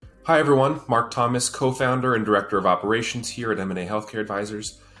Hi everyone, Mark Thomas, co-founder and director of operations here at M&A Healthcare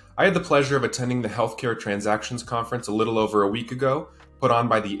Advisors. I had the pleasure of attending the Healthcare Transactions Conference a little over a week ago, put on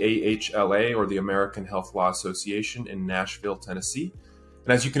by the AHLA, or the American Health Law Association, in Nashville, Tennessee.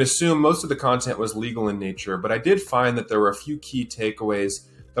 And as you can assume, most of the content was legal in nature, but I did find that there were a few key takeaways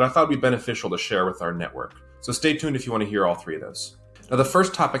that I thought would be beneficial to share with our network. So stay tuned if you want to hear all three of those. Now, the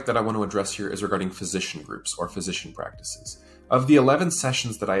first topic that I want to address here is regarding physician groups or physician practices. Of the 11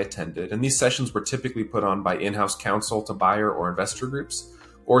 sessions that I attended, and these sessions were typically put on by in-house counsel to buyer or investor groups,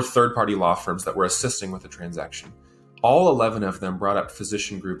 or third-party law firms that were assisting with the transaction, all 11 of them brought up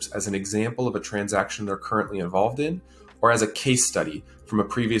physician groups as an example of a transaction they're currently involved in, or as a case study from a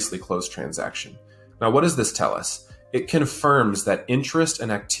previously closed transaction. Now, what does this tell us? It confirms that interest and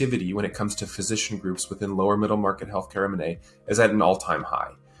activity when it comes to physician groups within lower middle market healthcare M&A is at an all-time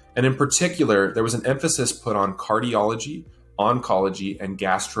high. And in particular, there was an emphasis put on cardiology, oncology, and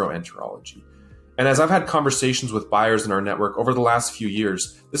gastroenterology. And as I've had conversations with buyers in our network over the last few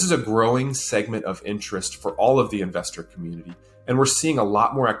years, this is a growing segment of interest for all of the investor community. And we're seeing a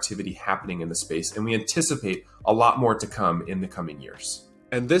lot more activity happening in the space, and we anticipate a lot more to come in the coming years.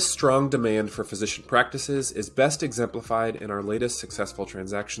 And this strong demand for physician practices is best exemplified in our latest successful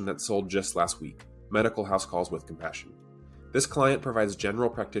transaction that sold just last week, Medical House Calls with Compassion. This client provides general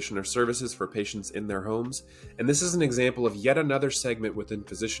practitioner services for patients in their homes, and this is an example of yet another segment within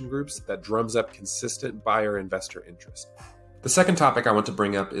physician groups that drums up consistent buyer-investor interest. The second topic I want to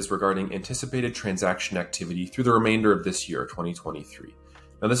bring up is regarding anticipated transaction activity through the remainder of this year, 2023.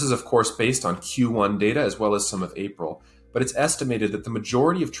 Now, this is of course based on Q1 data as well as some of April, but it's estimated that the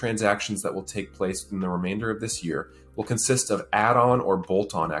majority of transactions that will take place in the remainder of this year will consist of add-on or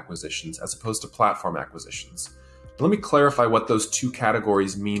bolt-on acquisitions as opposed to platform acquisitions. Let me clarify what those two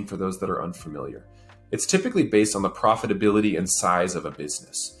categories mean for those that are unfamiliar. It's typically based on the profitability and size of a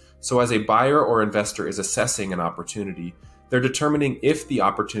business. So as a buyer or investor is assessing an opportunity, they're determining if the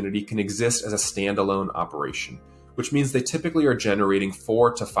opportunity can exist as a standalone operation, which means they typically are generating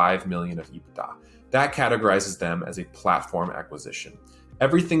 4 to 5 million of EBITDA. That categorizes them as a platform acquisition.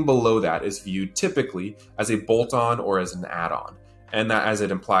 Everything below that is viewed typically as a bolt-on or as an add-on. And that, as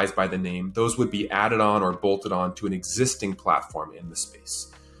it implies by the name, those would be added on or bolted on to an existing platform in the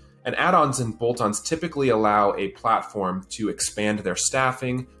space. And add-ons and bolt-ons typically allow a platform to expand their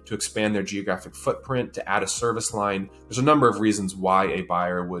staffing, to expand their geographic footprint, to add a service line. There's a number of reasons why a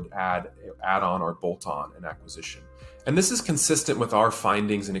buyer would add on or bolt on an acquisition. And this is consistent with our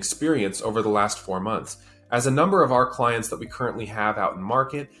findings and experience over the last 4 months, as a number of our clients that we currently have out in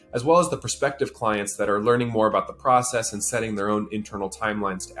market, as well as the prospective clients that are learning more about the process and setting their own internal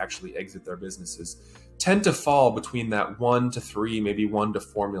timelines to actually exit their businesses, tend to fall between that 1 to 3, maybe 1 to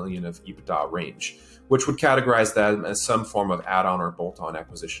 4 million of EBITDA range, which would categorize them as some form of add-on or bolt-on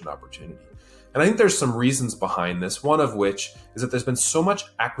acquisition opportunity. And I think there's some reasons behind this, one of which is that there's been so much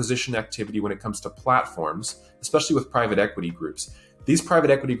acquisition activity when it comes to platforms, especially with private equity groups. These private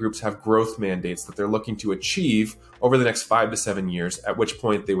equity groups have growth mandates that they're looking to achieve over the next 5 to 7 years, at which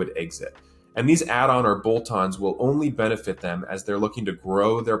point they would exit. And these add-on or bolt-ons will only benefit them as they're looking to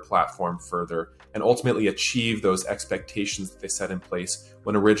grow their platform further and ultimately achieve those expectations that they set in place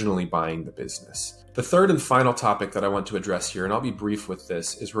when originally buying the business. The third and final topic that I want to address here, and I'll be brief with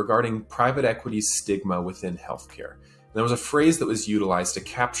this, is regarding private equity's stigma within healthcare. There was a phrase that was utilized to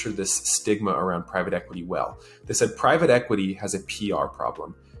capture this stigma around private equity well. They said private equity has a PR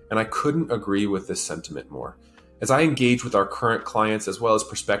problem, and I couldn't agree with this sentiment more. As I engage with our current clients as well as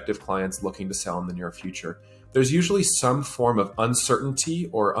prospective clients looking to sell in the near future, there's usually some form of uncertainty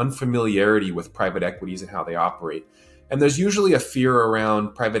or unfamiliarity with private equities and how they operate. And there's usually a fear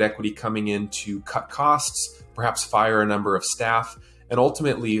around private equity coming in to cut costs, perhaps fire a number of staff, and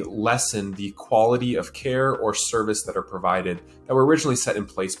ultimately lessen the quality of care or service that are provided that were originally set in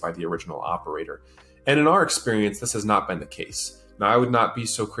place by the original operator. And in our experience, this has not been the case. Now, I would not be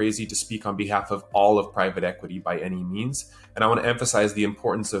so crazy to speak on behalf of all of private equity by any means, and I want to emphasize the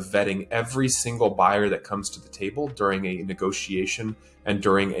importance of vetting every single buyer that comes to the table during a negotiation and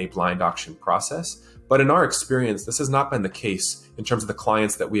during a blind auction process. But in our experience, this has not been the case in terms of the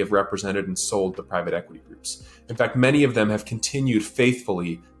clients that we have represented and sold to private equity groups. In fact, many of them have continued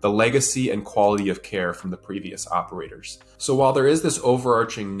faithfully the legacy and quality of care from the previous operators. So while there is this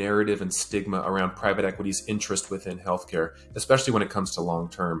overarching narrative and stigma around private equity's interest within healthcare, especially when it comes to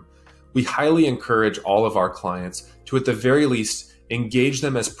long-term, we highly encourage all of our clients to, at the very least, engage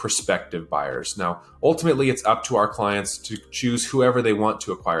them as prospective buyers. Now, ultimately, it's up to our clients to choose whoever they want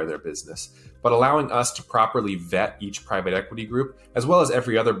to acquire their business, but allowing us to properly vet each private equity group, as well as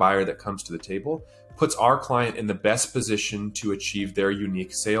every other buyer that comes to the table, puts our client in the best position to achieve their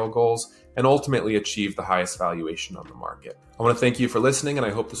unique sale goals and ultimately achieve the highest valuation on the market. I want to thank you for listening, and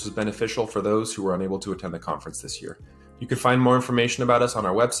I hope this was beneficial for those who were unable to attend the conference this year. You can find more information about us on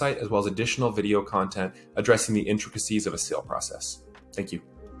our website, as well as additional video content addressing the intricacies of a sale process. Thank you.